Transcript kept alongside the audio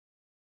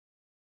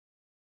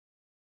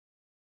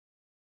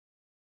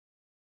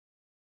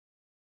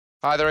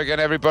Hi there again,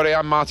 everybody.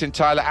 I'm Martin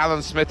Tyler.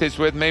 Alan Smith is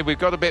with me. We've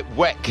got a bit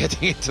wet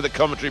getting into the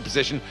commentary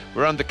position.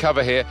 We're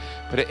undercover here,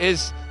 but it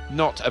is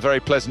not a very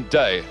pleasant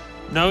day.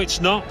 No,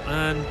 it's not,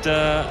 and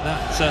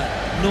that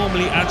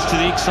normally adds to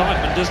the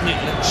excitement, doesn't it?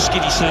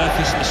 Skiddy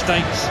surface,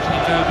 mistakes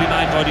invariably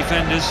made by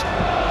defenders.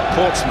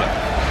 Portsmouth,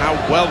 how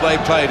well they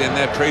played in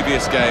their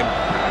previous game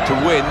to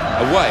win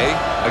away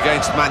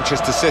against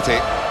Manchester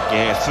City.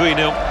 Yeah,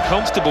 3-0,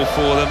 comfortable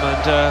for them,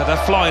 and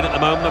they're flying at the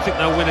moment. I think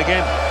they'll win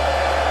again.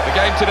 The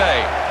game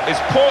today is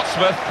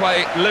Portsmouth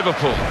play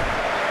Liverpool.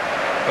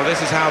 Well,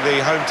 this is how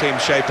the home team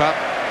shape up.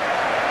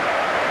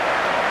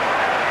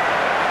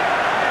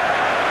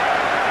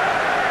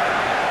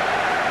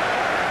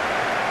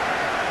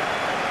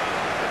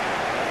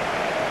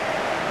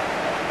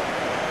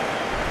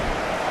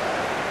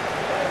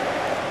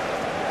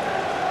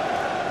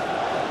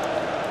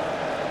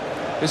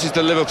 This is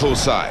the Liverpool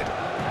side.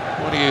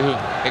 What are you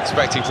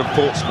expecting from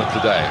Portsmouth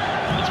today?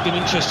 It's been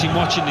interesting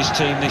watching this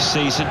team this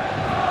season.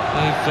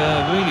 They've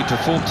really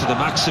performed to the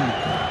maximum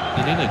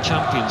and in a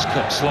Champions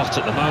Cup slot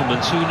at the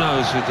moment. Who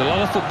knows, with a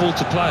lot of football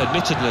to play,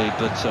 admittedly,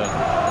 but...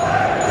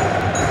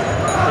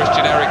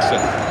 Christian Eriksen.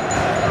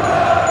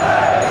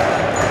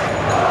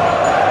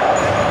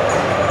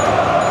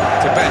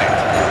 To Bennett.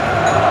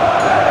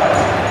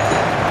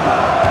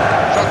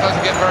 Shot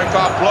doesn't get very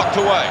far, blocked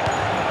away.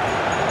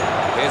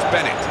 Here's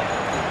Bennett.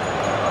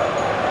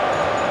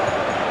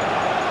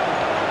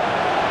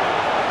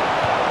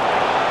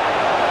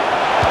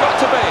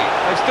 To be.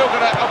 They've still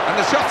got it up, and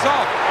the shot's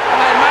off, and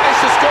they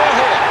managed to score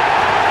here.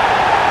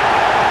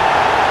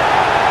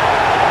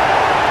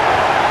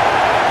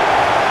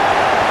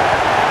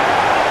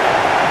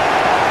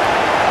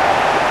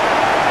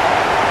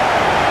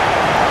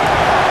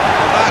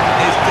 Well, that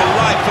is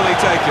delightfully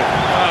taken.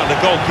 Well, the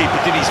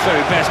goalkeeper did his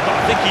very best, but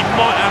I think he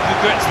might have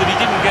regrets that he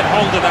didn't get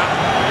hold of that.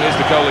 And here's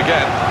the goal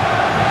again.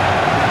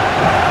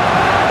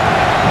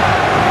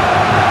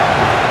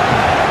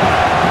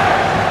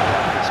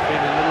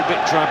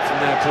 Drab from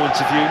their point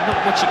of view,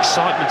 not much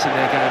excitement in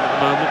their game at the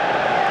moment.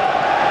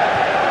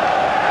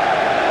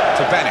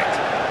 To Bennett.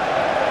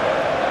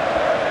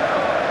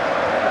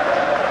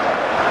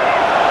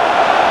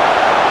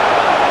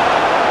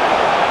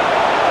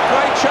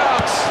 Great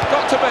chance,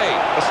 got to be.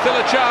 There's still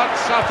a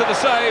chance after the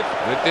save.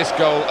 With this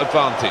goal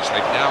advantage,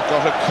 they've now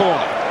got a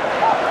corner.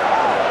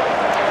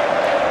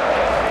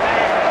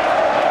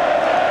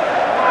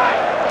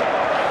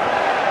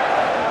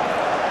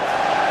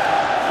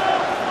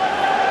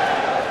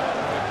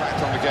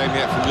 Game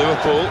yet from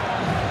Liverpool.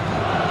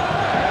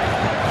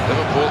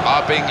 Liverpool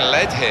are being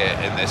led here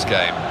in this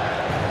game.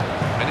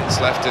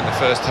 Minutes left in the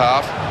first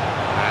half,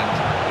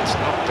 and it's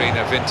not been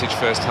a vintage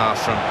first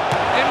half from...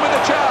 In with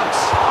a chance!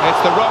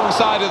 It's the wrong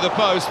side of the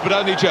post, but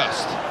only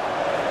just.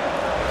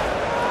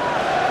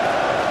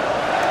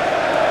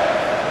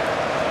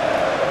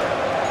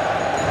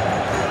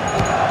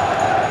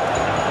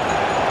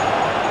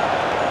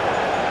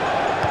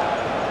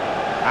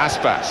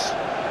 Aspas.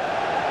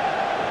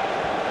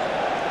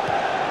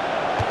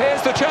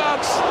 Here's the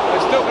chance. They're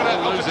still going to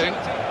losing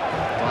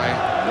by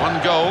one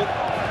goal.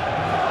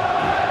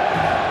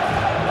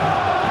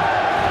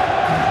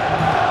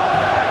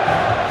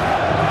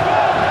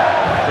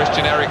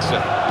 Christian Eriksen.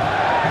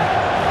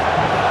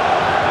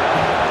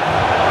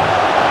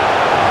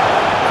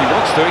 If he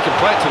wants to, he can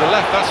play it to the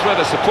left. That's where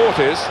the support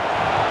is.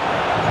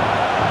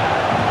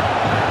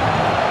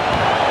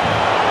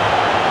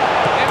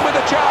 In with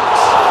a chance.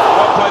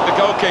 Well played, the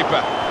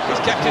goalkeeper. He's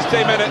kept his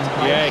team in it.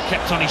 Yeah, he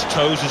kept on his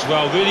toes as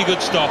well. Really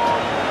good stop.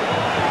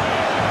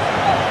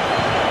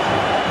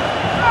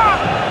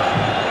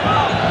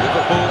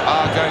 Liverpool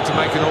are going to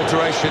make an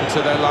alteration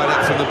to their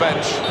lineup from the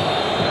bench.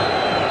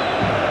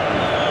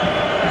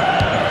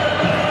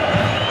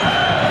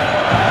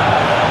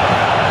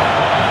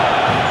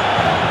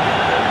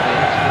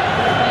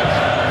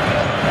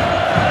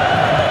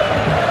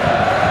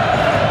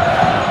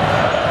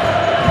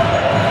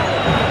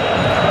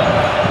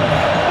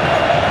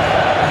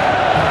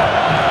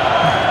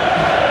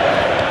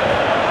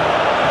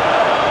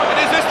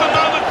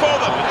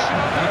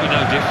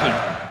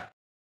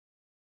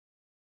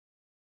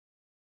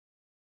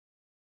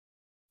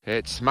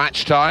 It's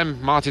match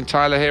time. Martin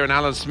Tyler here and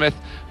Alan Smith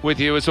with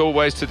you as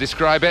always to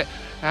describe it,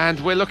 and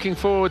we're looking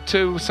forward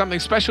to something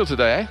special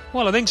today, eh?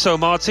 Well, I think so,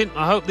 Martin.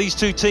 I hope these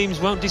two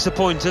teams won't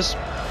disappoint us.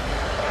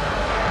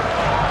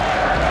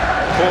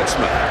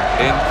 Portsmouth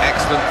in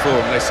excellent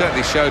form. They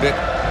certainly showed it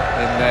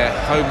in their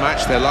home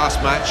match, their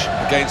last match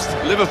against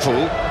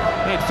Liverpool.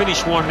 They'd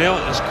finished 1-0.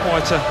 It was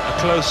quite a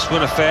close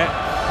run affair,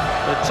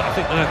 but I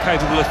think they're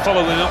capable of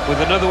following up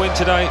with another win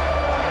today.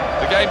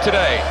 The game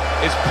today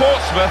is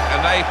Portsmouth,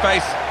 and they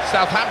face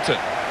Southampton.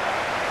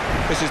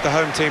 This is the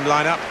home team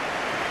lineup.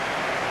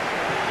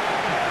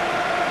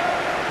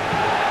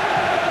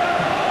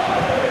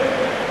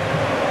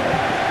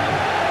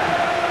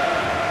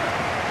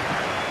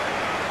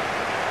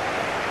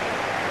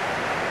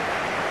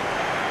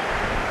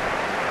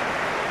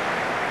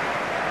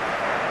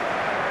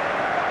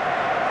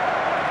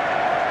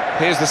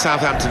 Here's the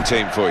Southampton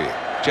team for you.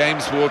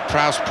 James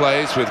Ward-Prowse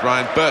plays with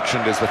Ryan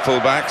Bertrand as the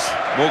fullbacks.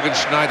 Morgan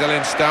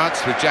Schneiderlin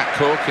starts with Jack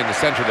Cork in the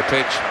centre of the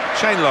pitch.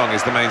 Shane Long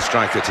is the main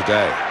striker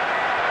today.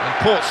 And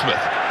Portsmouth,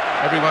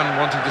 everyone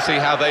wanting to see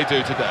how they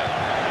do today.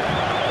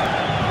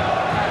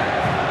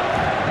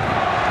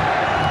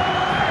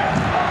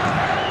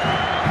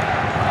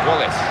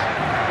 Wallace,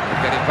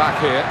 getting back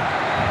here.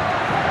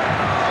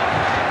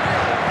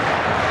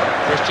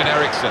 Christian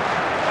Eriksen.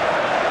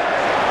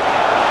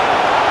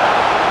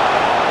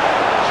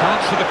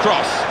 Chance for the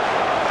cross.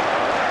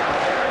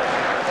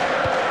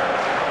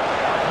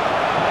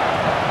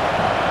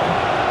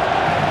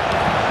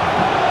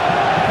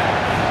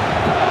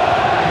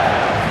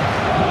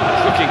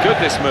 Good,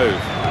 this move.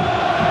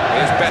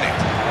 Here's Bennett.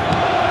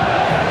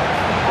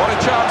 What a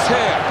chance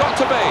here. Got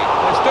to be.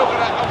 They've still got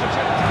that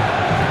opportunity.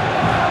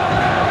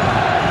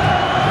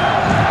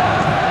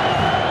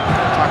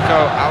 Paco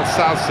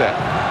Alsalce.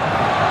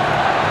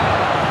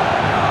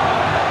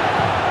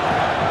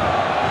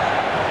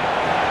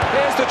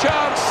 Here's the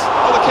chance.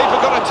 Oh, the keeper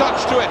got a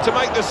touch to it to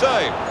make the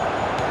save.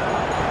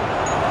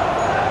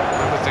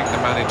 I think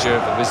the manager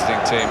of the visiting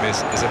team is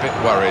a bit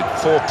worried.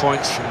 4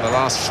 points from the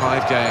last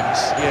 5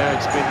 games. Yeah,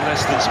 it's been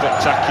less than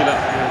spectacular.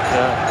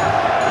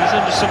 And, he's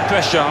under some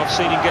pressure. I've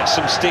seen him get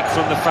some stick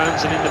from the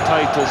fans and in the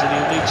papers, and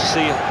he'll need to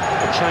see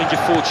a change of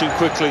fortune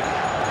quickly.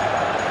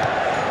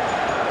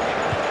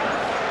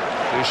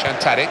 Dusan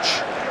Tadic.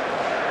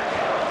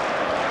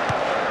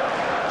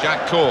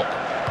 Jack Cork.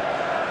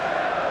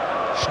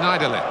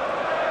 Schneiderlin.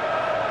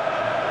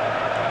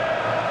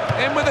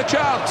 In with a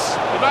chance.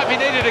 He might be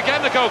needed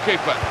again, the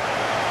goalkeeper.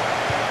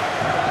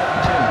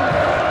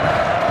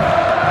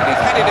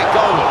 Headed it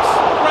goalwards.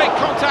 Great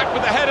contact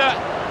with the header.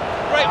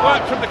 Great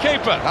work from the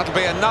keeper. That'll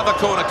be another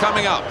corner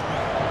coming up.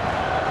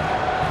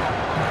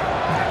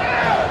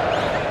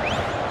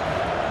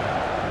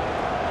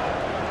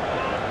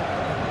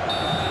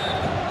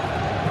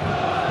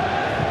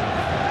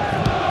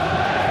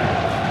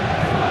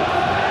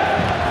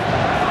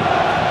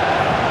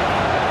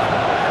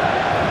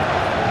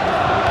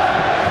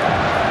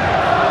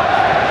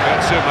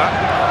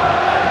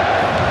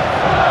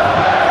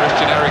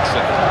 Christian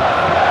Eriksen.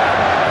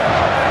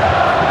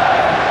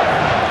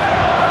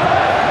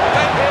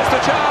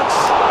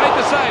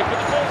 Save,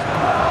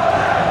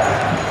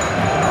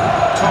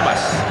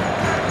 Thomas.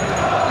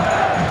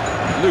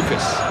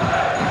 Lucas.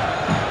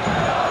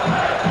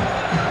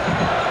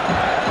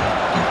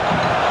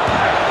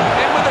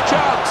 In with a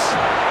chance.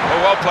 Oh,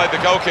 well played the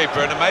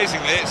goalkeeper, and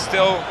amazingly it's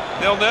still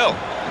 0-0.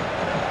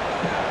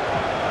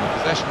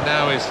 Possession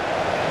now is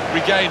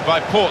regained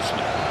by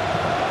Portsmouth.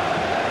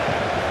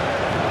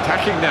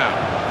 Attacking now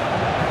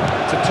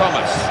to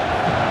Thomas.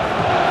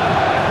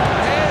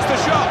 Here's the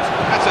shot.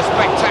 That's a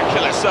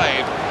spectacular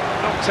save.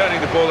 Not turning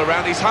the ball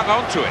around, he's hung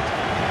on to it.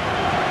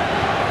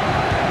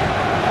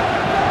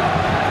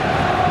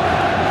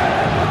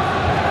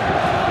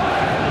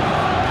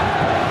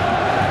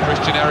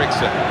 Christian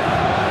Eriksen.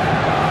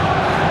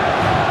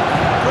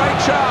 Great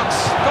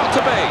chance, got to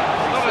be.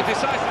 Not a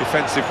decisive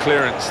Defensive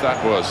clearance that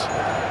was.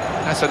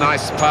 That's a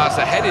nice pass,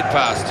 a headed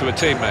pass to a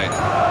teammate.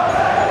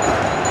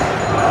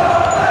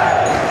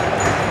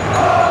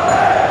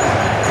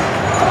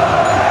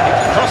 He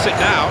can cross it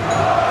now.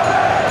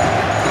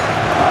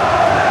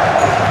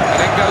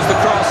 Goes the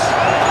cross,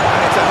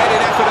 and it's a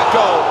headed effort at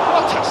goal.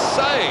 What a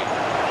save!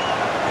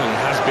 Well, he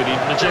has been in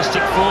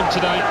majestic form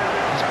today.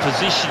 His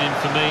positioning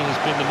for me has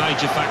been the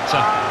major factor.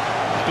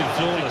 It's been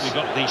flawless. We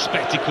got the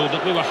spectacle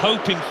that we were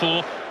hoping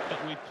for, but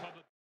we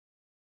probably...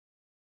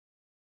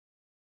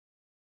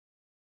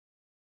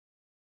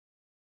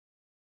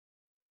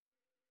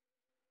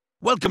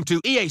 Welcome to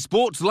EA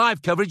Sports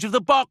live coverage of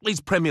the Barclays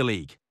Premier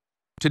League.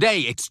 Today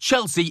it's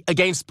Chelsea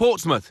against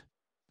Portsmouth.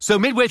 So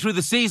midway through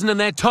the season and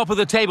they're top of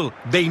the table,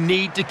 they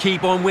need to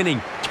keep on winning.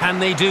 Can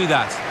they do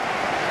that?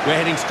 We're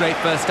heading straight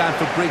for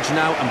Stamford Bridge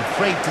now. I'm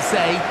afraid to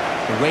say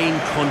the rain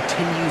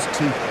continues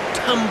to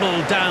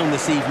tumble down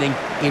this evening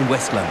in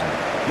West London.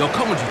 Your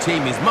commentary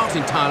team is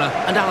Martin Tyler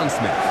and Alan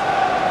Smith.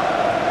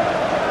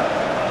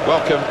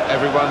 Welcome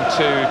everyone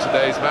to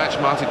today's match.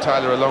 Martin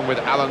Tyler along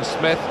with Alan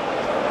Smith.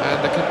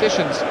 And the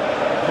conditions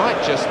might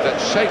just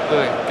shape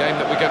the game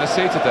that we're going to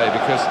see today,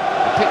 because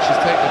the pitch has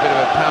taken a bit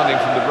of a pounding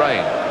from the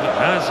rain. It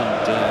has, and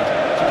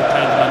took a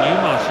pounding on you,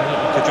 Martin.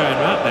 You could drown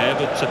right there,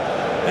 but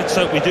let's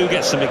hope we do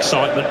get some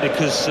excitement,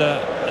 because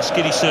a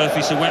skiddy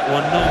surface, a wet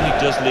one, normally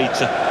does lead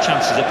to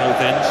chances at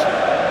both ends.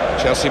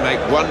 Chelsea make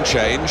one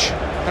change.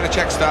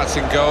 Penacek starts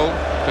in goal.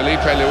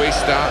 Felipe Luis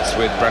starts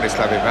with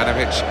Branislav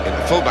Ivanovic in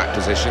the full-back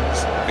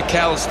positions.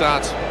 Mikel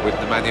starts with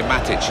Nemanja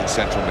Matic in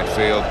central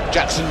midfield.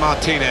 Jackson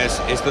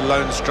Martinez is the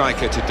lone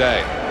striker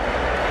today.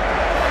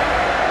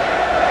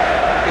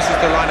 This is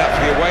the lineup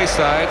for the away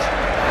side.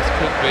 This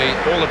could be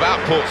all about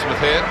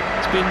Portsmouth here.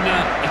 It's been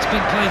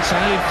plain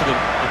sailing for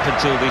them up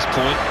until this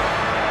point.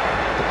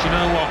 But you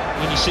know what?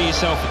 When you see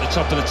yourself at the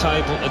top of the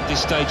table at this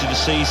stage of the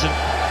season,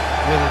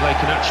 whether they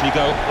can actually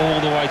go all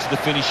the way to the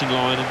finishing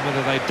line and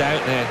whether they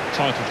doubt their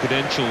title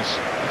credentials.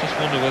 I just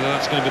wonder whether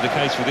that's going to be the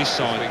case for this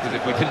side. Because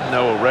if we didn't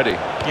know already.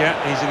 Yeah,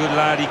 he's a good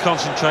lad. He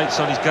concentrates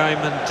on his game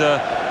and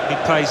it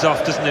pays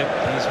off, doesn't it?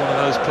 He's one of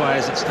those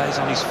players that stays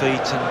on his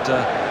feet and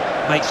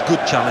makes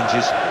good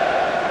challenges.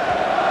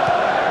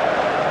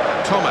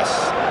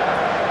 Thomas.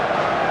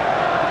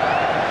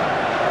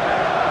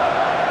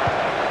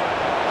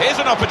 Here's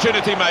an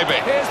opportunity, maybe.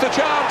 Here's the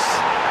chance,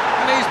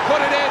 and he's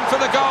put it in for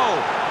the goal.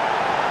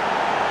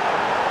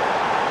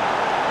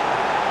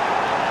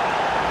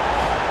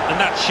 And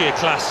that's sheer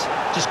class,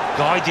 just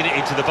guiding it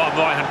into the bottom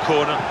right-hand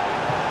corner.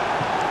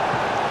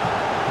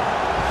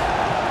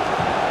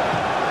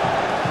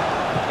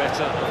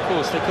 Better, of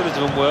course, they could have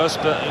done worse,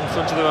 but in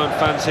front of their own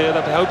fans here,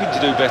 they'll be hoping to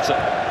do better.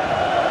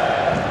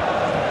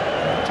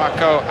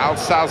 Paco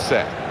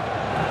Alsalce.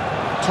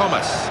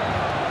 Thomas.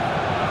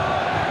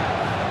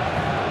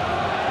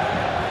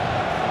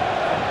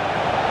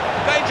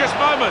 Dangerous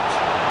moment.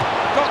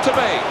 Got to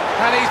be.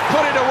 And he's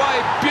put it away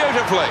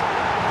beautifully.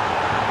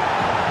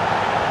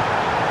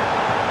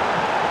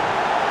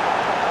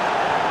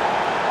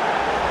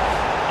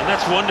 And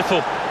that's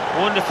wonderful.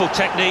 Wonderful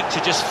technique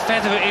to just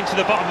feather it into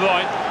the bottom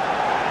right.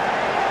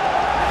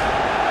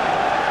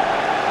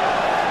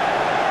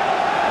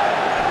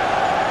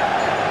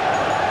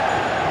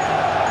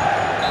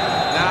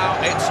 Now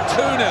it's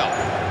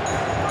 2-0.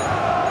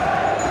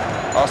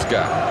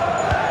 Oscar.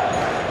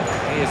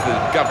 He is the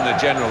Governor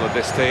General of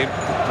this team.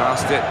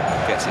 Passed it,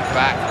 gets it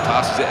back,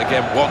 passes it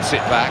again, wants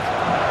it back.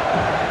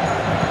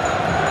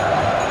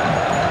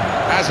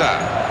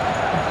 Hazard.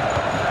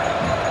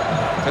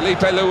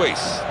 Felipe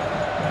Luis.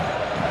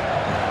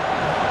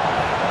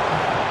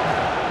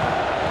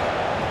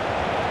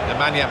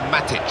 Nemanja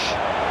Matic.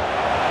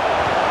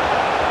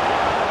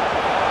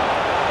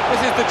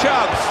 This is the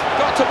chance.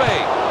 Got to be.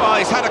 Oh,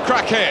 he's had a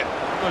crack here.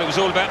 Well, it was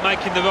all about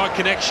making the right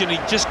connection. He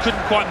just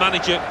couldn't quite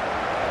manage it.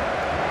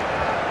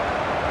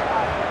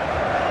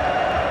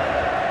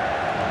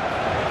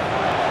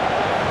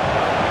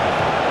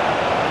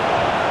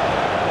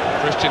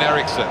 Christian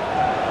Eriksen.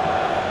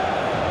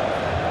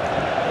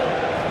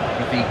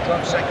 With the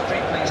club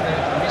secretary, please note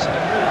that Mr.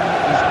 Rooney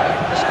is in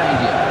the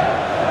stadium.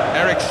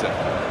 Eriksen.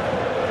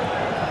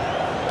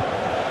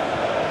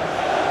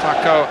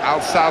 Paco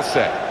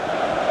Alsalce.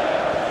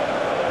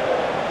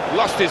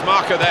 Lost his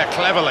marker there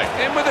cleverly.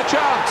 In with a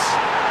chance.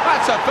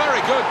 That's a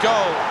very good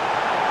goal.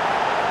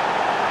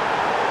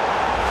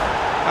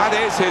 That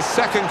is his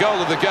second goal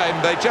of the game.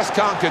 They just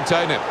can't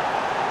contain him.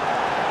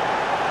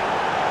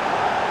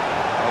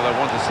 Well, I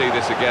want to see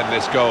this again,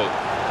 this goal.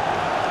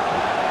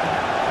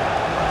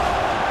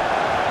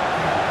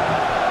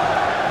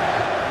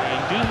 You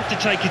do have to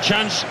take a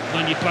chance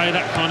when you play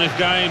that kind of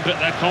game, but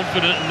they're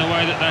confident in the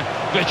way that they're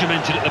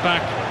regimented at the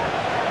back.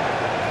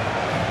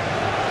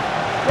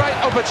 Great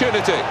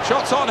opportunity.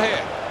 Shots on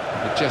here.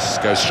 It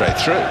just goes straight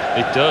through.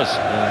 It does,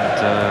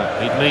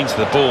 and it means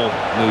the ball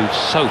moves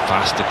so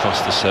fast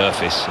across the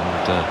surface,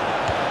 and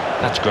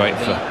that's great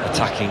for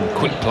attacking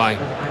quick play.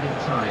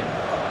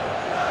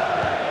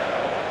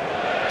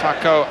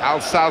 Paco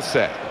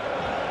Alsalce.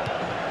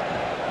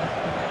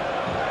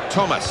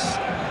 Thomas.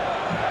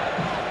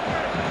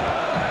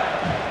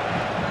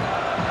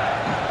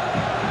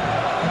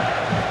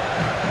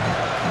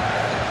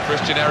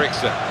 Christian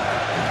Eriksen.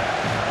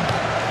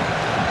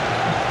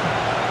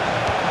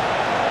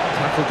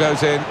 Tackle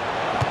goes in.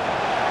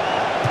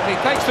 He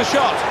takes the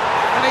shot,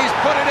 and he's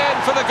put it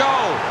in for the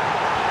goal.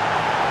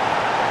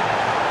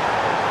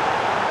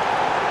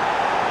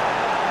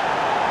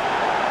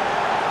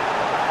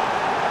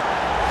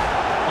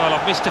 Well,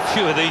 I've missed a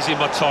few of these in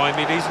my time.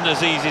 It isn't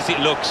as easy as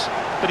it looks,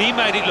 but he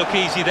made it look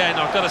easy then,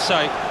 I've got to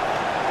say.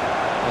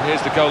 And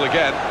here's the goal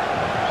again.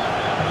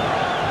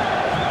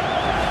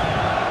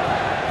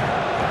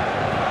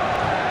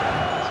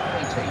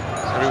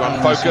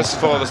 Everyone focused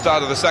for the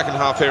start of the second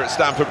half here at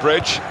Stamford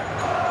Bridge.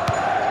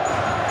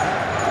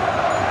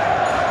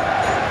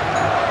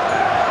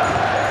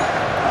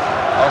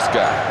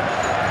 Oscar.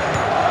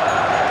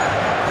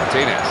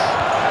 Martinez.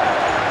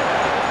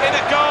 In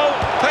at goal,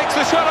 takes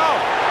the shot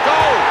off.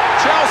 Goal,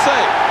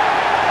 Chelsea.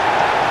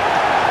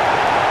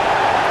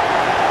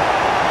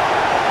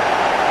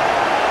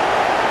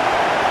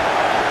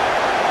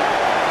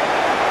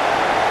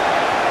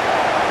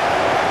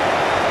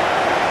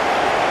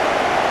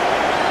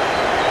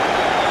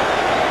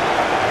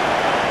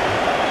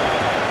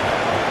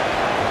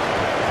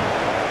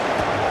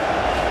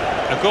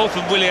 A goal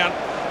from Willian,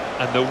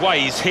 and the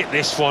way he's hit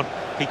this one.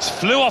 He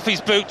flew off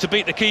his boot to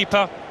beat the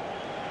keeper.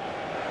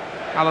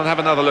 Alan, have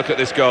another look at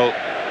this goal.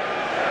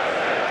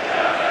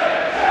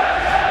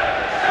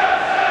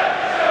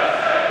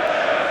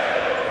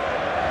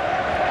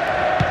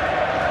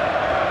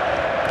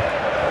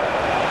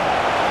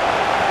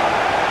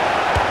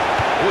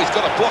 Oh, he's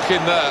got a block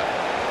in there.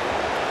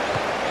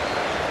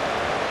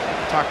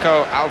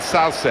 Paco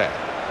Alsalce.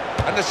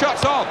 And the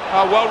shot's on.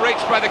 Oh, well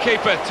reached by the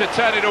keeper to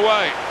turn it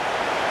away.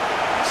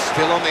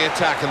 Still on the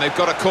attack, and they've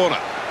got a corner.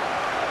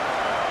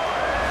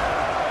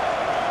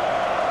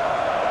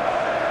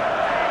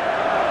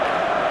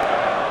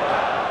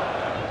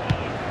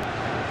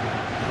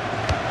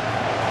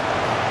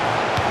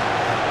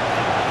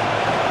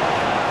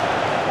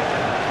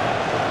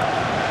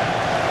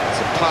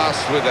 pass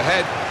with the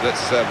head that's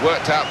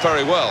worked out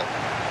very well.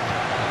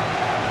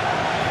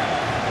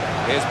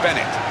 Here's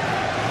Bennett.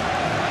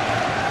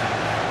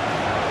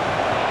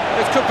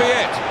 This could be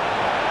it.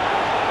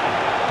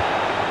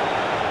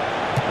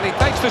 And he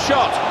takes the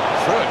shot.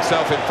 Threw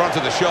himself in front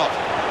of the shot.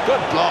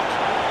 Good block.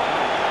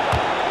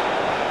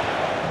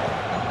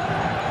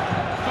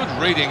 Good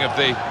reading of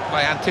the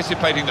play,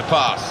 anticipating the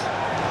pass.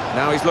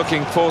 Now he's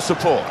looking for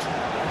support.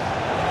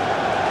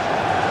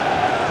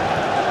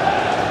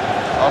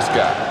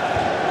 Oscar.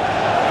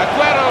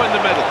 Aguero in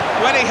the middle.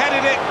 When he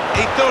headed it,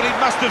 he thought he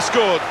must have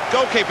scored.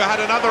 Goalkeeper had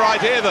another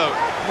idea, though.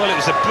 Well, it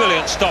was a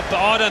brilliant stop, but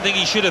I don't think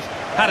he should have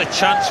had a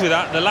chance with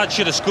that. The lad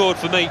should have scored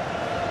for me.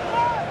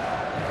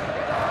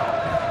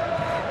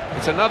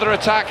 It's another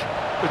attack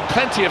with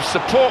plenty of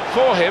support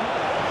for him.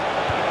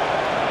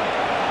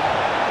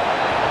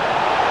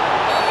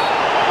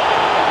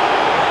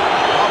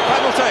 Oh,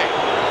 penalty.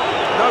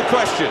 No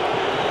question.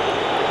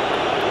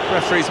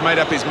 Referee's made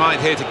up his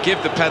mind here to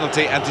give the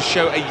penalty and to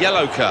show a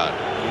yellow card.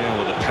 Yeah,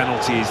 well, the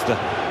penalty is the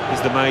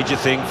major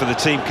thing for the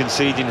team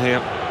conceding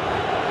here.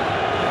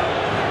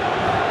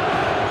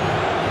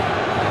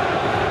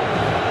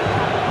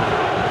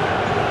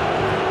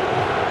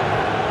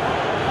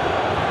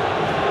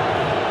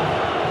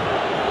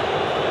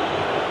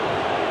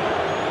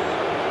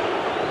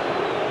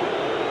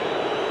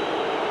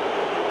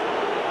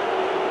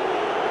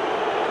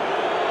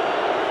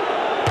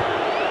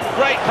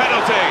 Great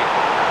penalty.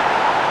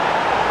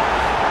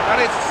 And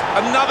it's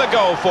another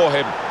goal for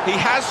him. He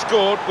has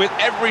scored with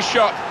every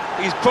shot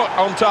he's put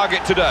on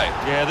target today.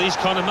 Yeah, these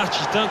kind of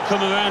matches don't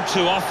come around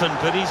too often,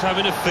 but he's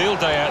having a field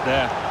day out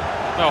there.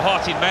 No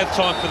heart in mouth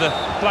time for the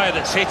player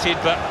that's hit it,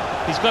 but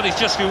he's got his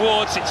just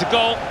rewards. It's a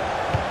goal.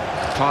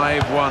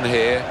 5-1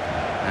 here,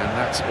 and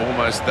that's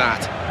almost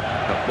that.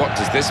 But what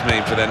does this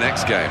mean for their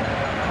next game?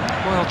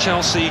 Well,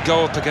 Chelsea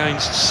go up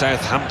against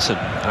Southampton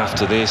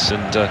after this,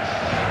 and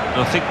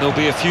I think there'll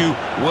be a few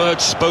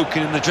words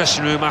spoken in the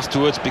dressing room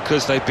afterwards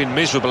because they've been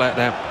miserable out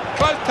there.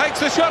 Close takes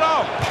the shot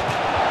off.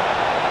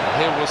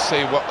 Here we'll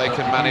see what they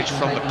can manage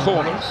from the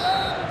corner.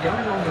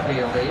 Going on the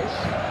field is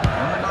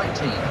number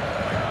 19.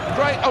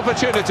 Great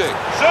opportunity.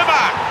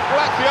 Zuma!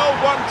 Well, that's the old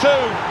 1-2.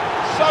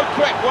 So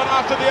quick, one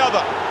after the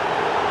other.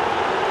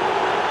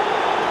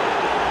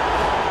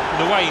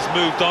 The way he's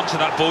moved on to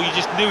that ball, you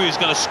just knew he was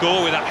going to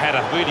score with that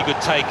header. Really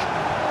good take.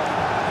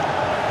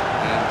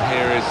 And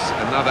here is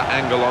another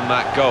angle on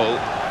that goal.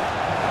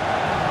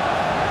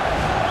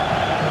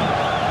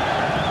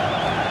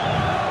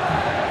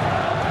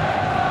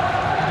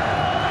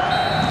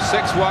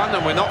 (6-1)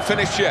 and we're not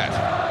finished yet.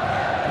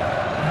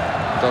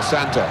 Dos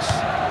Santos.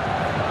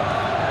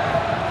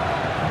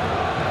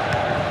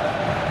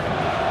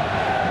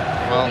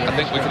 Well, I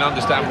think we can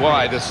understand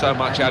why there's so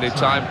much added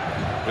time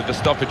with the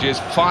stoppages.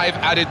 5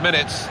 added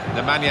minutes.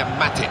 Nemanja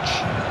Matic.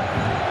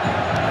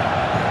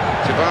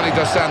 Giovanni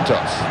Dos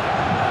Santos.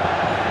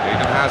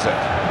 Eden Hazard.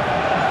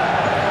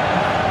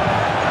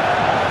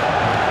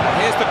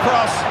 Here's the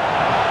cross.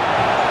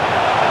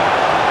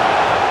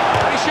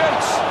 And he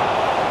shoots.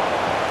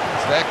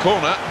 It's their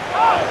corner.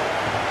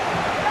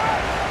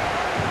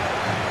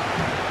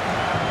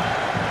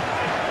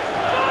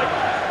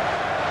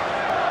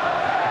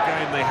 A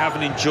game they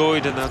haven't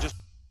enjoyed, and they'll just...